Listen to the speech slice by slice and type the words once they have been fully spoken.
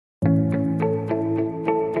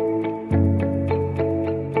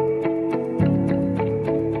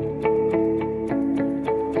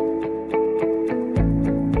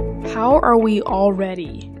are we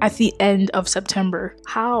already at the end of September?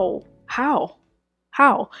 How? How?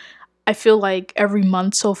 How? I feel like every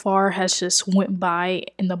month so far has just went by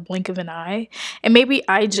in the blink of an eye. And maybe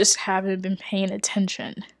I just haven't been paying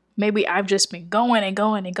attention. Maybe I've just been going and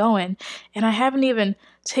going and going. And I haven't even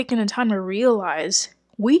taken the time to realize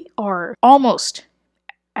we are almost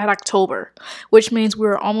at October, which means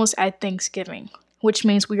we're almost at Thanksgiving, which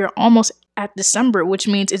means we are almost at December, which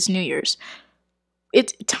means it's New Year's.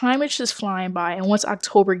 Time is just flying by, and once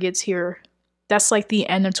October gets here, that's like the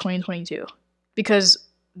end of 2022, because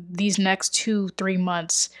these next 2-3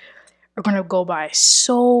 months are gonna go by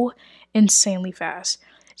so insanely fast.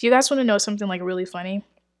 Do you guys want to know something like really funny?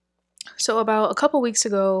 So about a couple weeks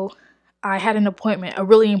ago, I had an appointment, a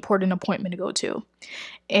really important appointment to go to,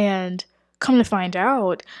 and come to find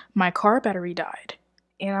out, my car battery died.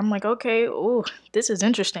 And I'm like, okay, oh, this is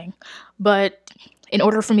interesting. But in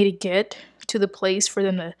order for me to get to the place for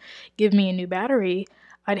them to give me a new battery,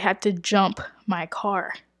 I'd have to jump my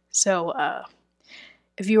car. So,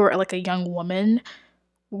 if you are like a young woman,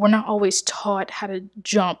 we're not always taught how to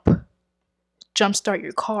jumpstart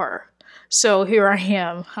your car. So here I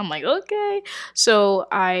am. I'm like, okay. So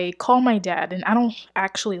I call my dad, and I don't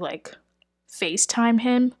actually like FaceTime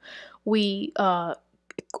him. We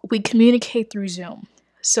communicate through Zoom.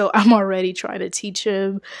 So I'm already trying to teach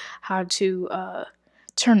him how to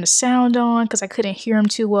turn the sound on, because I couldn't hear him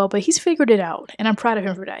too well, but he's figured it out, and I'm proud of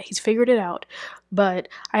him for that. He's figured it out. But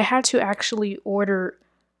I had to actually order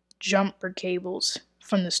jumper cables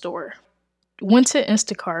from the store. Went to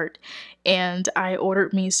Instacart and I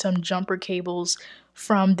ordered me some jumper cables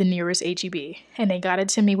from the nearest HEB, and they got it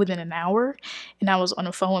to me within an hour. And I was on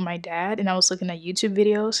the phone with my dad, and I was looking at YouTube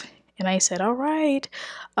videos, and I said, all right,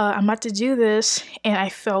 I'm about to do this. And I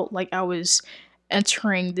felt like I was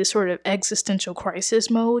entering this sort of existential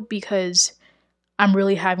crisis mode, because I'm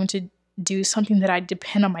really having to do something that I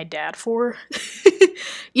depend on my dad for.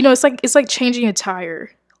 It's like changing a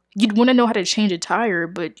tire. You'd want to know how to change a tire,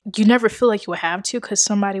 but you never feel like you have to, because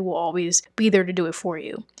somebody will always be there to do it for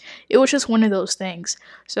you. It was just one of those things.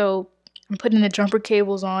 So I'm putting the jumper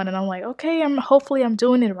cables on, and I'm like, okay, hopefully I'm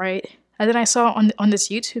doing it right. And then I saw on this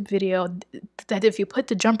YouTube video that if you put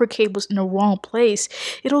the jumper cables in the wrong place,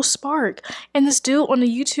 it'll spark. And this dude on the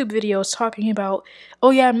YouTube video is talking about, oh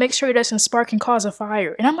yeah, make sure it doesn't spark and cause a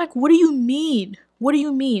fire. And I'm like, what do you mean? What do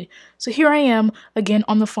you mean? So here I am again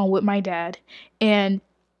on the phone with my dad, and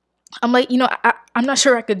I'm like, I'm not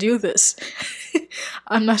sure I could do this.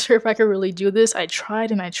 I'm not sure if I could really do this. I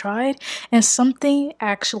tried and I tried, and something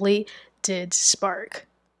actually did spark.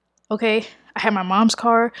 Okay? I had my mom's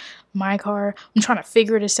car, my car. I'm trying to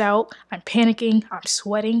figure this out. I'm panicking. I'm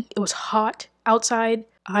sweating. It was hot outside.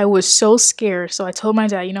 I was so scared. So I told my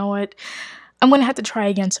dad, you know what? I'm going to have to try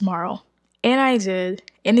again tomorrow. And I did,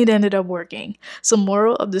 and it ended up working. So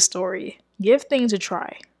moral of the story, give things a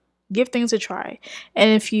try. Give things a try.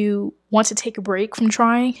 And if you want to take a break from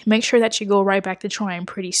trying, make sure that you go right back to trying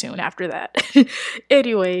pretty soon after that.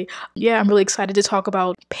 Anyway, yeah, I'm really excited to talk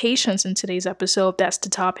about patience in today's episode. That's the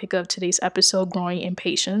topic of today's episode, growing in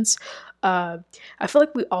patience. I feel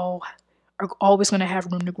like we all are always going to have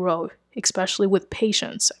room to grow, especially with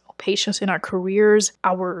patience. Patience in our careers,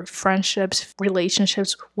 our friendships,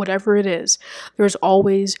 relationships, whatever it is. There's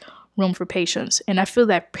always room for patience. And I feel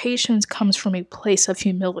that patience comes from a place of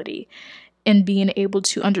humility and being able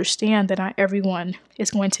to understand that not everyone is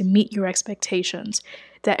going to meet your expectations,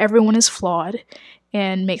 that everyone is flawed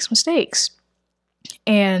and makes mistakes,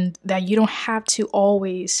 and that you don't have to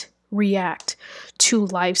always react to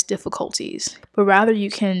life's difficulties, but rather you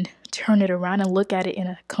can turn it around and look at it in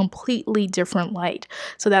a completely different light.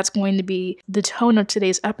 So that's going to be the tone of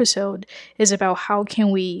today's episode, is about how can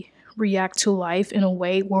we react to life in a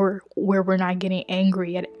way where we're not getting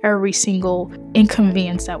angry at every single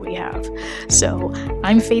inconvenience that we have. So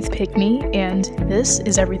I'm Faith Pickney, and this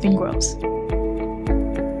is Everything Grows.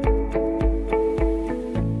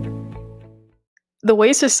 The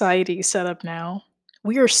way society is set up now,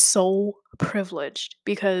 we are so privileged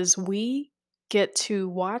because we get to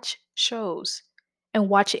watch shows and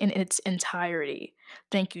watch it in its entirety.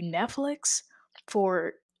 Thank you, Netflix,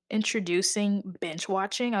 for introducing binge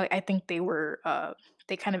watching. I think they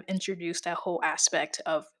kind of introduced that whole aspect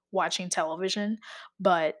of watching television,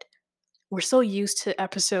 but we're so used to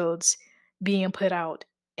episodes being put out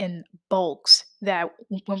in bulks that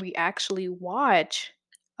when we actually watch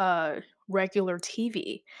uh, regular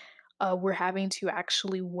TV, we're having to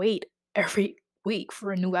actually wait every week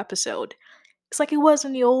for a new episode. It's like it was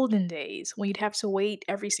in the olden days when you'd have to wait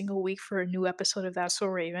every single week for a new episode of That's So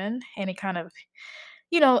Raven, and it kind of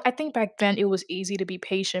I think back then it was easy to be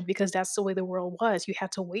patient because that's the way the world was. You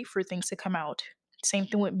had to wait for things to come out. Same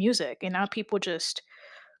thing with music. And now people just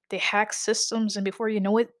they hack systems, and before you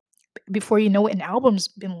know it, an album's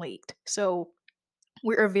been leaked. So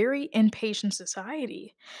we're a very impatient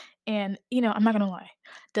society. And I'm not gonna lie.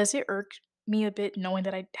 Does it irk me a bit knowing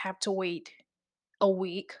that I have to wait a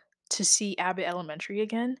week to see Abbott Elementary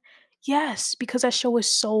again? Yes, because that show is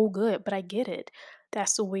so good, but I get it.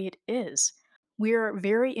 That's the way it is. We're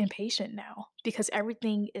very impatient now because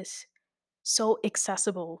everything is so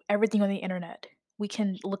accessible, everything on the internet. We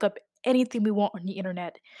can look up anything we want on the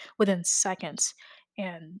internet within seconds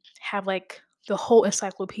and have like the whole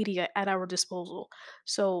encyclopedia at our disposal.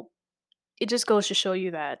 So it just goes to show you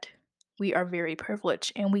that we are very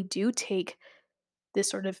privileged and we do take this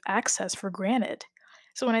sort of access for granted.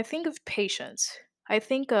 So when I think of patience, I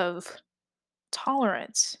think of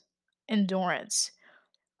tolerance, endurance,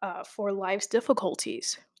 for life's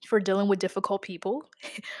difficulties, for dealing with difficult people,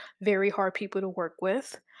 very hard people to work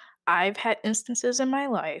with. I've had instances in my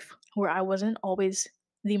life where I wasn't always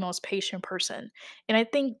the most patient person. And I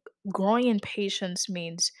think growing in patience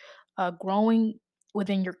means growing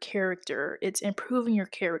within your character. It's improving your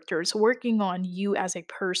character. It's working on you as a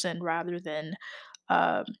person rather than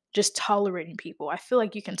um, just tolerating people. I feel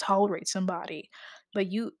like you can tolerate somebody,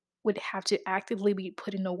 but you would have to actively be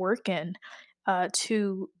putting the work in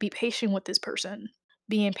to be patient with this person.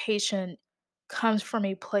 Being patient comes from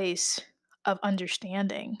a place of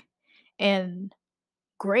understanding and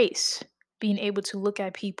grace, being able to look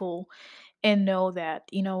at people and know that,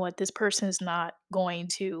 you know what, this person is not going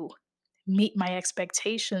to meet my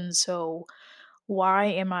expectations. So why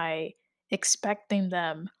am I expecting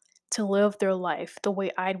them to live their life the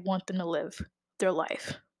way I'd want them to live their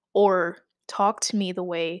life? Or talk to me the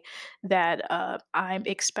way that I'm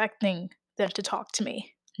expecting them to talk to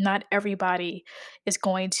me? Not everybody is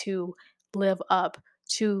going to live up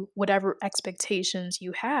to whatever expectations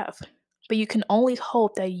you have. But you can only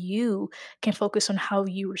hope that you can focus on how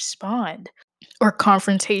you respond or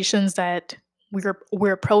confrontations that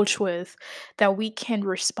we're approached with, that we can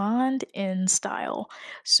respond in style.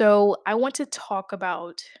 So I want to talk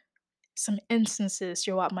about some instances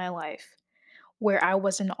throughout my life where I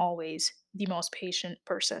wasn't always the most patient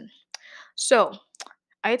person. So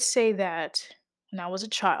I'd say that when I was a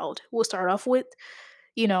child, we'll start off with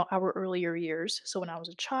our earlier years. So when I was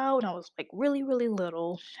a child, when I was like really, really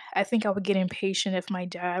little, I think I would get impatient if my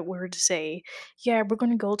dad were to say, "Yeah, we're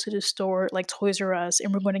going to go to the store like Toys R Us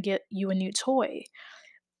and we're going to get you a new toy."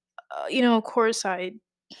 Of course, I'd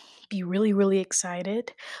be really, really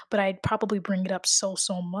excited, but I'd probably bring it up so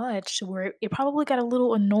much where it probably got a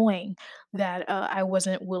little annoying that I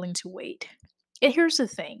wasn't willing to wait. And here's the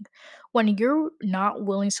thing, when you're not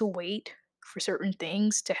willing to wait for certain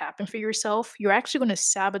things to happen for yourself, you're actually going to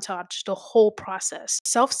sabotage the whole process.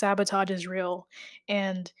 Self sabotage is real,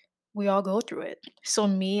 and we all go through it. So,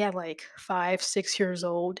 me at like 5, 6 years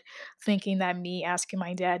old, thinking that me asking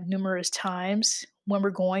my dad numerous times when we're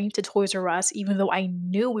going to Toys R Us, even though I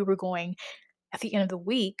knew we were going at the end of the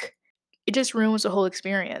week, it just ruins the whole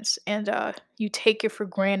experience. And you take it for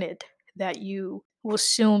granted that you will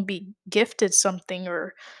soon be gifted something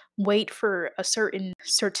or wait for a certain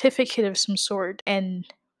certificate of some sort and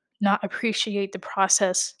not appreciate the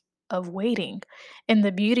process of waiting and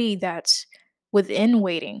the beauty that's within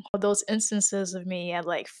waiting. Those instances of me at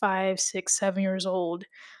like 5, 6, 7 years old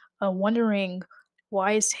wondering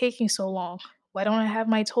why it's taking so long. Why don't I have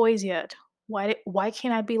my toys yet? Why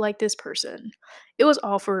can't I be like this person? It was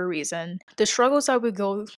all for a reason. The struggles that we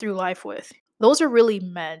go through life with, those are really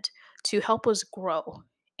meant to help us grow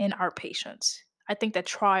in our patience. I think that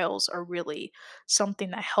trials are really something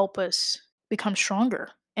that help us become stronger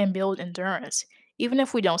and build endurance. Even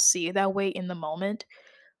if we don't see it that way in the moment,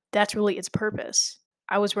 that's really its purpose.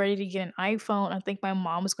 I was ready to get an iPhone. I think my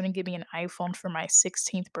mom was going to give me an iPhone for my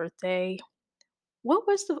 16th birthday. What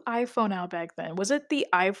was the iPhone out back then? Was it the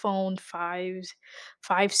iPhone 5,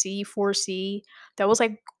 5C, 4C? That was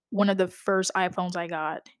like one of the first iPhones I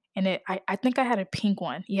got. And I think I had a pink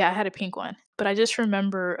one. Yeah, I had a pink one. But I just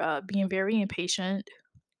remember being very impatient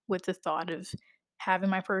with the thought of having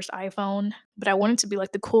my first iPhone. But I wanted to be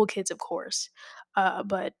like the cool kids, of course.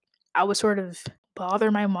 But I would sort of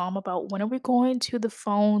bother my mom about when are we going to the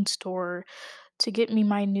phone store to get me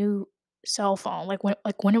my new cell phone? Like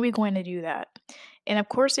when are we going to do that? And of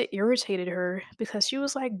course it irritated her because she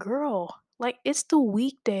was like, "Girl, like it's the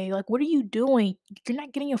weekday. Like what are you doing? You're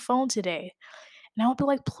not getting a phone today." And I would be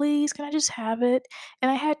like, "Please, can I just have it?"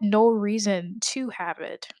 And I had no reason to have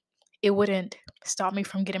it. It wouldn't stop me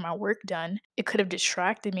from getting my work done. It could have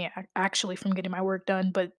distracted me actually from getting my work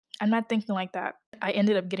done, but I'm not thinking like that. I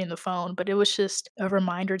ended up getting the phone, but it was just a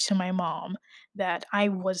reminder to my mom that I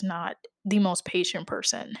was not the most patient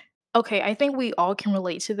person. Okay, I think we all can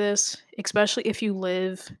relate to this, especially if you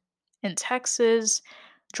live in Texas.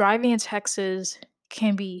 Driving in Texas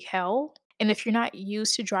can be hell. And if you're not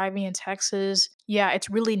used to driving in Texas, yeah, it's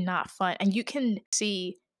really not fun. And you can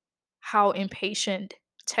see how impatient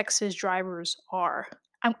Texas drivers are.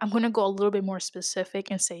 I'm going to go a little bit more specific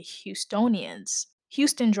and say Houstonians.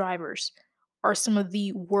 Houston drivers are some of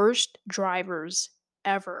the worst drivers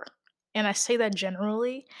ever. And I say that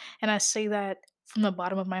generally, and I say that from the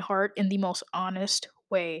bottom of my heart in the most honest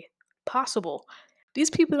way possible. These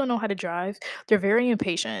people don't know how to drive. They're very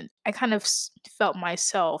impatient. I kind of felt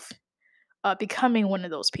myself becoming one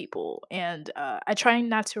of those people. And I try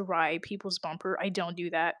not to ride people's bumper. I don't do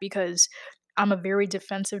that because I'm a very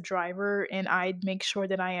defensive driver and I make sure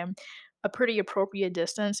that I am a pretty appropriate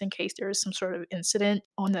distance in case there is some sort of incident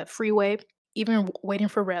on the freeway. Even waiting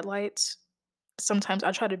for red lights, sometimes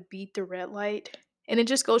I try to beat the red light. And it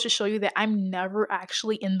just goes to show you that I'm never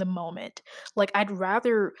actually in the moment. Like, I'd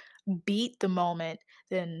rather beat the moment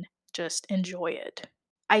than just enjoy it.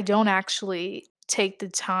 I don't actually take the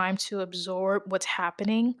time to absorb what's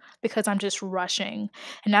happening because I'm just rushing.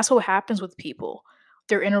 And that's what happens with people.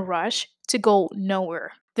 They're in a rush to go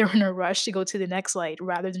nowhere. They're in a rush to go to the next light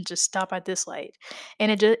rather than just stop at this light.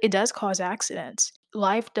 And it does cause accidents.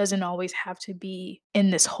 Life doesn't always have to be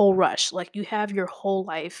in this whole rush. Like, you have your whole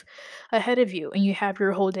life ahead of you and you have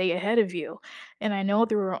your whole day ahead of you. And I know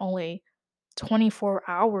there are only 24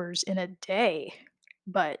 hours in a day,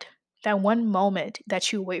 but that one moment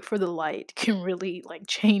that you wait for the light can really like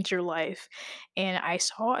change your life. And I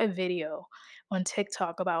saw a video on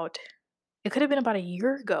TikTok about, it could have been about a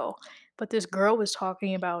year ago, but this girl was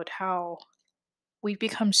talking about how we've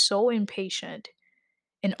become so impatient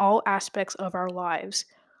in all aspects of our lives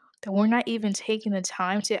that we're not even taking the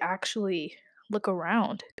time to actually look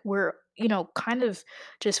around. We're, kind of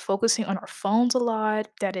just focusing on our phones a lot,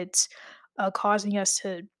 that it's causing us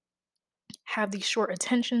to have these short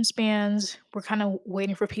attention spans. We're kind of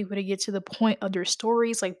waiting for people to get to the point of their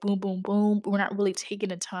stories, like boom, boom, boom. We're not really taking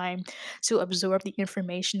the time to absorb the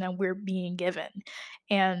information that we're being given.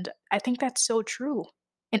 And I think that's so true.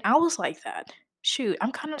 And I was like that. Shoot,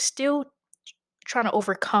 I'm kind of still trying to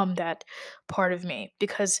overcome that part of me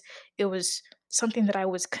because it was something that I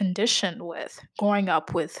was conditioned with growing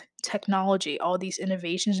up with technology, all these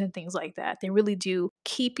innovations and things like that. They really do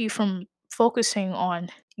keep you from focusing on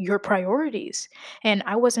your priorities. And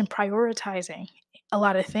I wasn't prioritizing a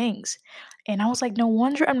lot of things. And I was like, no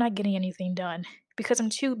wonder I'm not getting anything done because I'm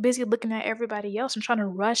too busy looking at everybody else and trying to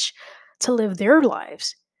rush to live their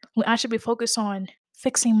lives when I should be focused on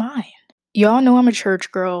fixing mine. Y'all know I'm a church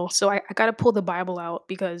girl, so I gotta pull the Bible out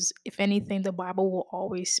because if anything, the Bible will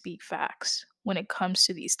always speak facts when it comes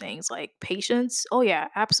to these things like patience. Oh, yeah,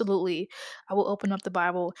 absolutely. I will open up the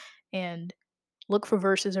Bible and look for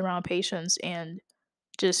verses around patience and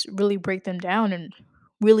just really break them down and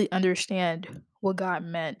really understand what God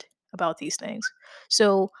meant about these things.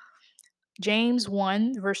 So, James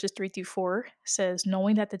 1, verses 3 through 4 says,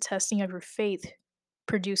 knowing that the testing of your faith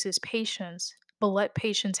produces patience, but let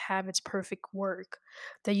patience have its perfect work,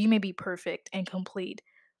 that you may be perfect and complete,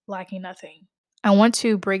 lacking nothing. I want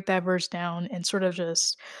to break that verse down and sort of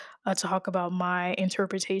just talk about my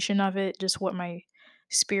interpretation of it, just what my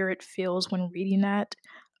spirit feels when reading that.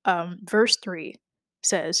 Verse 3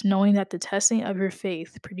 says, knowing that the testing of your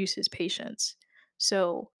faith produces patience.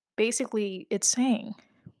 So basically, it's saying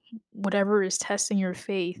whatever is testing your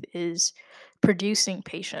faith is producing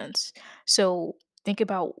patience. So think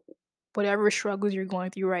about whatever struggles you're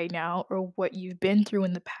going through right now or what you've been through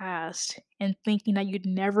in the past and thinking that you'd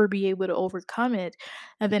never be able to overcome it.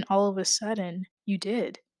 And then all of a sudden you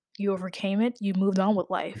did. You overcame it, you moved on with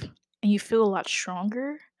life, and you feel a lot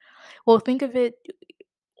stronger. Well, think of it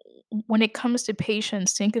when it comes to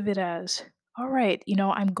patience, think of it as, all right,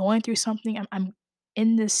 I'm going through something. I'm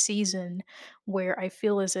in this season where I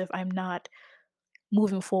feel as if I'm not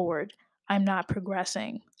moving forward. I'm not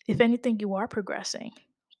progressing. If anything, you are progressing,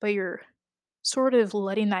 but you're sort of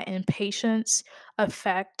letting that impatience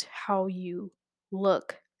affect how you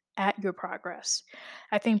look at your progress.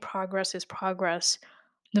 I think progress is progress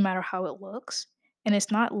no matter how it looks, and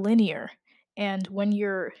it's not linear. And when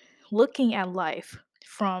you're looking at life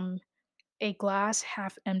from a glass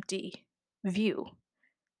half empty view,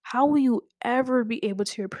 how will you ever be able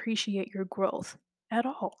to appreciate your growth at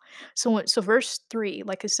all? So verse 3,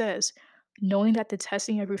 like it says, knowing that the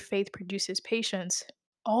testing of your faith produces patience,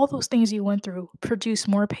 all those things you went through produce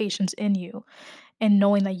more patience in you, and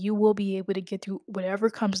knowing that you will be able to get through whatever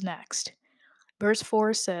comes next. Verse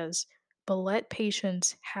 4 says, but let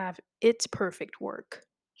patience have its perfect work,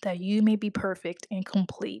 that you may be perfect and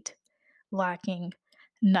complete, lacking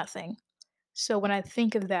nothing. So when I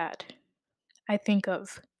think of that, I think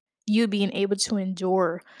of you being able to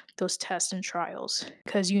endure those tests and trials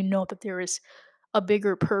because you know that there is a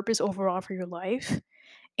bigger purpose overall for your life,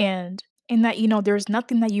 and in that, there's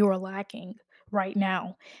nothing that you are lacking right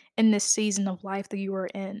now in this season of life that you are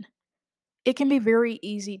in. It can be very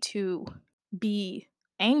easy to be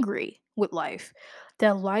angry with life,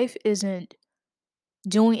 that life isn't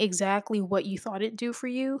doing exactly what you thought it'd do for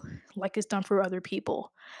you, like it's done for other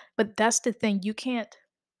people. But that's the thing, you can't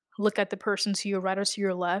look at the person to your right or to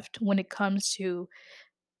your left when it comes to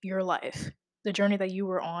your life. The journey that you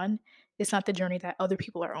were on is not the journey that other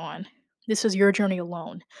people are on. This is your journey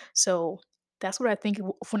alone. So that's what I think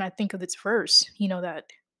of when I think of this verse, that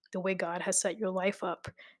the way God has set your life up,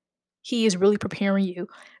 He is really preparing you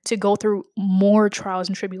to go through more trials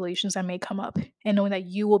and tribulations that may come up, and knowing that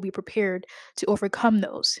you will be prepared to overcome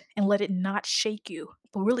those and let it not shake you,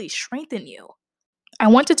 but really strengthen you. I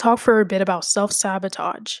want to talk for a bit about self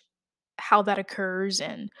sabotage, how that occurs,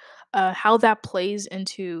 and how that plays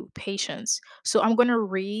into patience. So I'm going to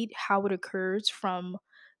read how it occurs from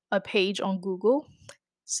a page on Google.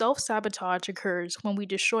 Self sabotage occurs when we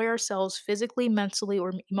destroy ourselves physically, mentally,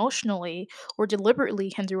 or emotionally, or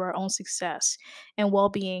deliberately hinder our own success and well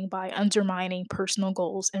being by undermining personal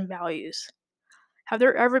goals and values. Have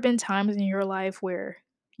there ever been times in your life where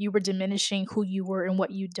you were diminishing who you were and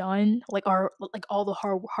what you'd done, like all the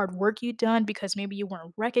hard work you'd done because maybe you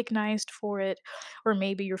weren't recognized for it, or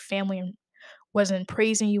maybe your family wasn't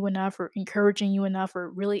praising you enough or encouraging you enough or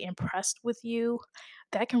really impressed with you?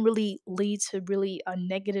 That can really lead to really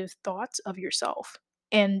negative thoughts of yourself.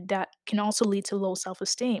 And that can also lead to low self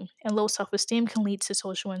esteem. And low self esteem can lead to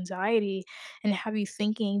social anxiety and have you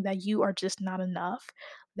thinking that you are just not enough,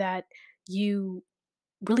 that you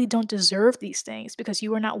really don't deserve these things because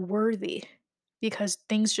you are not worthy, because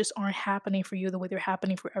things just aren't happening for you the way they're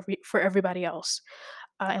happening for everybody else.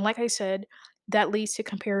 And like I said, that leads to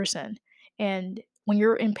comparison. And when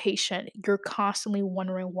you're impatient, you're constantly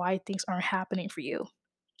wondering why things aren't happening for you.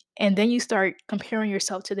 And then you start comparing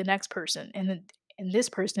yourself to the next person, and this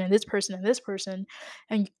person, and this person, and this person.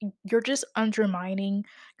 And you're just undermining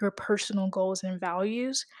your personal goals and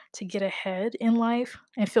values to get ahead in life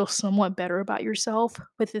and feel somewhat better about yourself.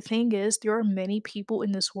 But the thing is, there are many people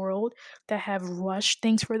in this world that have rushed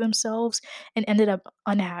things for themselves and ended up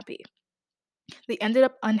unhappy. They ended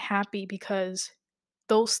up unhappy because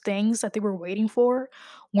those things that they were waiting for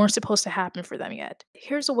weren't supposed to happen for them yet.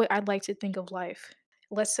 Here's a way I'd like to think of life.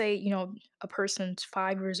 Let's say, a person's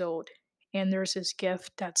 5 years old and there's this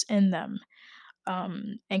gift that's in them.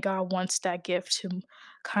 And God wants that gift to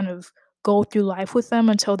kind of go through life with them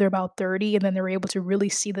until they're about 30, and then they're able to really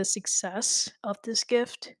see the success of this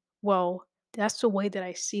gift. Well, that's the way that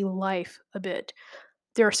I see life a bit.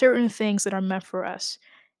 There are certain things that are meant for us,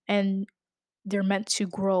 and they're meant to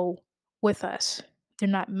grow with us. They're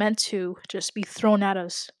not meant to just be thrown at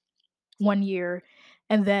us 1 year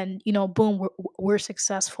and then, boom, we're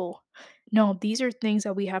successful. No, these are things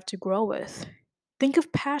that we have to grow with. Think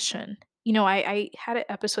of passion. I had an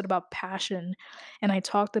episode about passion, and I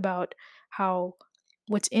talked about how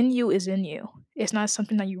what's in you is in you. It's not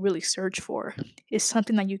something that you really search for, it's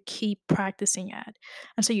something that you keep practicing at.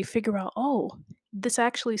 And so you figure out, oh, this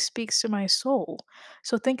actually speaks to my soul.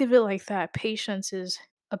 So think of it like that. Patience is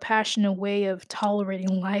a passionate way of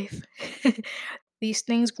tolerating life. These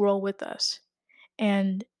things grow with us.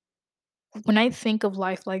 And when I think of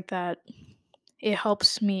life like that, it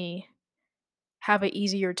helps me have an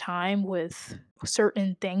easier time with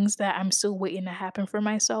certain things that I'm still waiting to happen for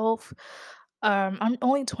myself. I'm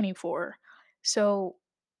only 24. So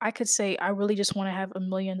I could say I really just want to have $1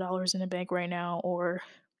 million in the bank right now, or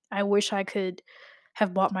I wish I could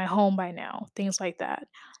have bought my home by now, things like that.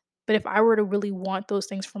 But if I were to really want those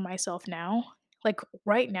things for myself now, like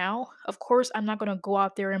right now, of course, I'm not going to go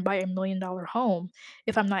out there and buy $1 million home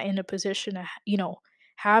if I'm not in a position to,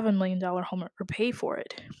 have $1 million home or pay for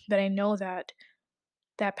it. But I know that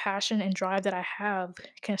that passion and drive that I have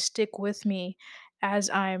can stick with me as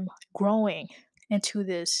I'm growing into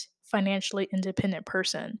this financially independent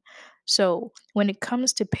person. So when it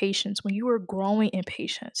comes to patience, when you are growing in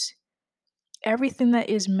patience, everything that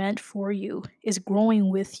is meant for you is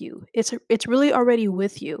growing with you. It's really already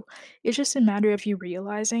with you. It's just a matter of you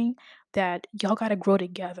realizing that y'all got to grow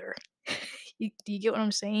together. Do you get what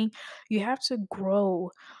I'm saying? You have to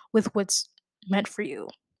grow with what's meant for you.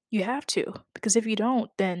 You have to, because if you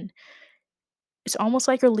don't, then it's almost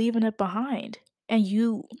like you're leaving it behind. And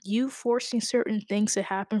you forcing certain things to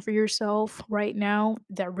happen for yourself right now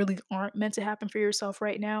that really aren't meant to happen for yourself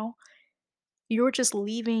right now, you're just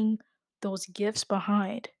leaving those gifts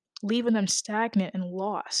behind, leaving them stagnant and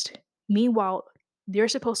lost. Meanwhile, they're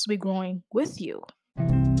supposed to be growing with you.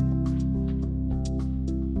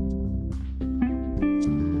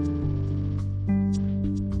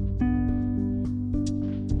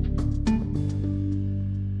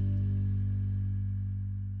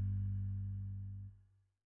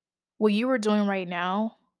 What you are doing right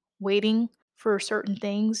now, waiting for certain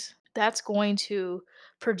things, that's going to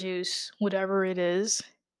produce whatever it is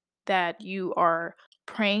that you are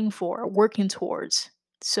praying for, working towards.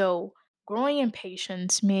 So, growing in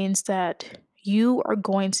patience means that you are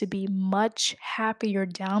going to be much happier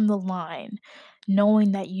down the line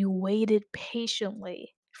knowing that you waited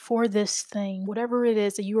patiently for this thing, whatever it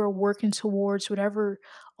is that you are working towards, whatever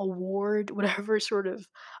award, whatever sort of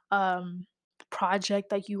um, project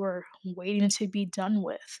that you are waiting to be done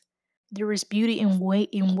with. There is beauty in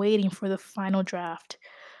waiting for the final draft.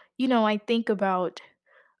 I think about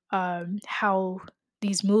how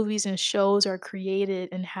these movies and shows are created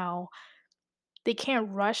and how they can't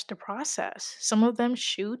rush the process. Some of them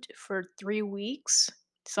shoot for 3 weeks,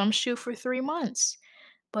 some shoot for 3 months,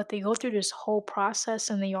 but they go through this whole process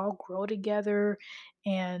and they all grow together.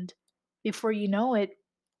 And before you know it,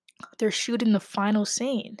 they're shooting the final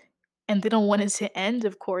scene. And they don't want it to end,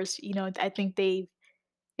 of course. I think they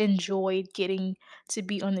enjoyed getting to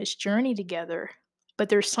be on this journey together. But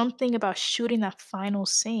there's something about shooting that final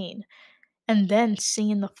scene and then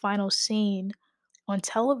seeing the final scene on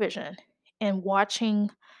television and watching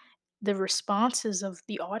the responses of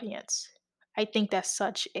the audience. I think that's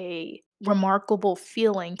such a remarkable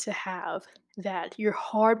feeling to have, that your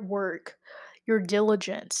hard work, your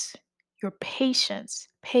diligence, your patience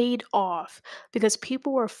paid off because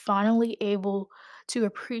people were finally able to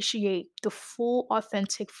appreciate the full,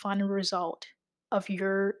 authentic final result of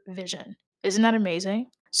your vision. Isn't that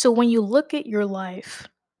amazing? So when you look at your life,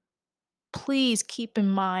 please keep in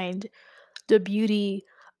mind the beauty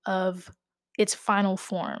of its final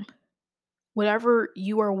form. Whatever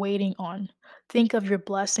you are waiting on, think of your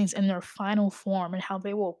blessings in their final form and how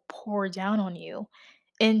they will pour down on you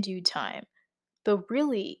in due time. But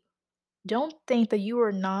really, don't think that you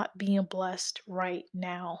are not being blessed right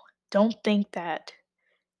now. Don't think that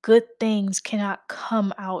good things cannot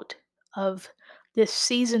come out of this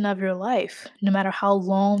season of your life, no matter how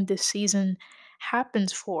long this season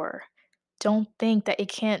happens for. Don't think that it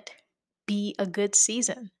can't be a good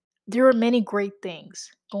season. There are many great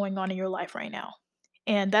things going on in your life right now.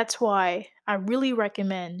 And that's why I really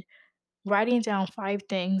recommend writing down 5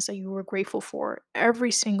 things that you were grateful for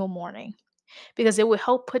every single morning, because it will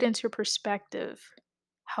help put into perspective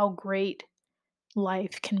how great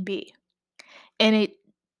life can be. And it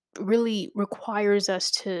really requires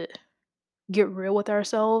us to get real with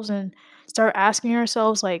ourselves and start asking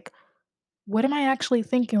ourselves, like, what am I actually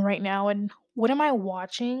thinking right now? And what am I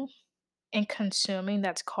watching and consuming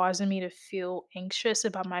that's causing me to feel anxious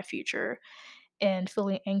about my future and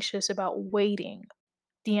feeling anxious about waiting,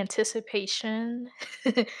 the anticipation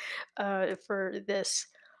for this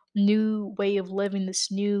new way of living,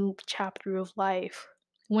 this new chapter of life.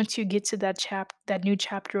 Once you get to that new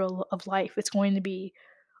chapter of life, it's going to be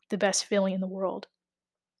the best feeling in the world,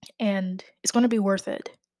 and it's going to be worth it.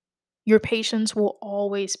 Your patience will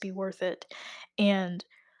always be worth it. And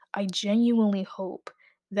I genuinely hope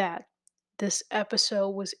that this episode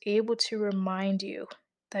was able to remind you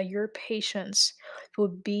that your patience will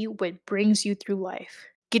be what brings you through life,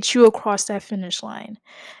 get you across that finish line,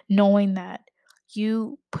 knowing that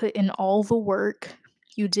you put in all the work,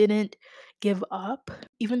 you didn't give up,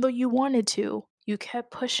 even though you wanted to. You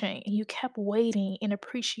kept pushing and you kept waiting and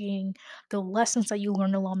appreciating the lessons that you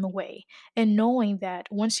learned along the way, and knowing that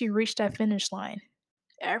once you reach that finish line,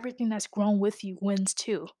 everything that's grown with you wins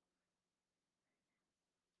too.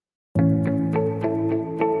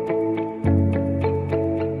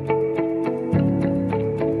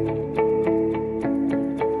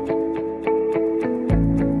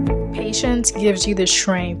 Patience gives you the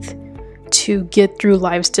strength to get through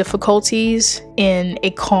life's difficulties in a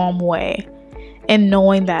calm way, and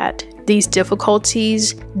knowing that these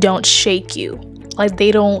difficulties don't shake you, like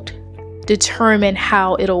they don't determine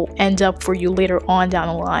how it'll end up for you later on down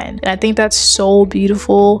the line. And I think that's so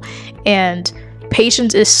beautiful. And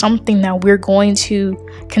patience is something that we're going to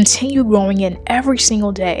continue growing in every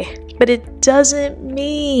single day. But it doesn't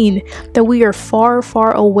mean that we are far,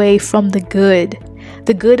 far away from the good.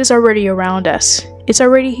 The good is already around us. It's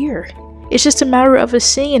already here. It's just a matter of us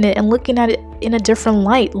seeing it and looking at it in a different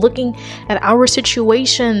light, looking at our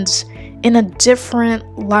situations in a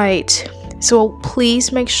different light. So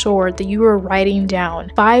please make sure that you are writing down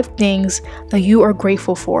 5 things that you are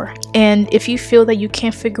grateful for. And if you feel that you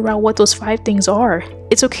can't figure out what those 5 things are,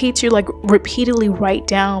 it's okay to repeatedly write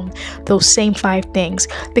down those same 5 things,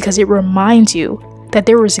 because it reminds you that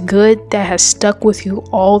there is good that has stuck with you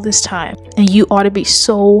all this time. And you ought to be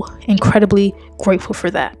so incredibly grateful for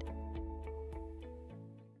that.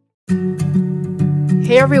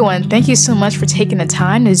 Hey everyone, thank you so much for taking the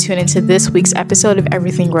time to tune into this week's episode of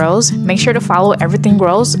Everything Grows. Make sure to follow Everything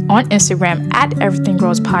Grows on Instagram at Everything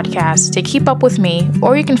Grows Podcast to keep up with me,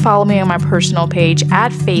 or you can follow me on my personal page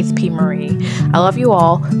at Faith P. Marie. I love you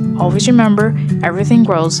all. Always remember, everything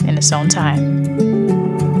grows in its own time.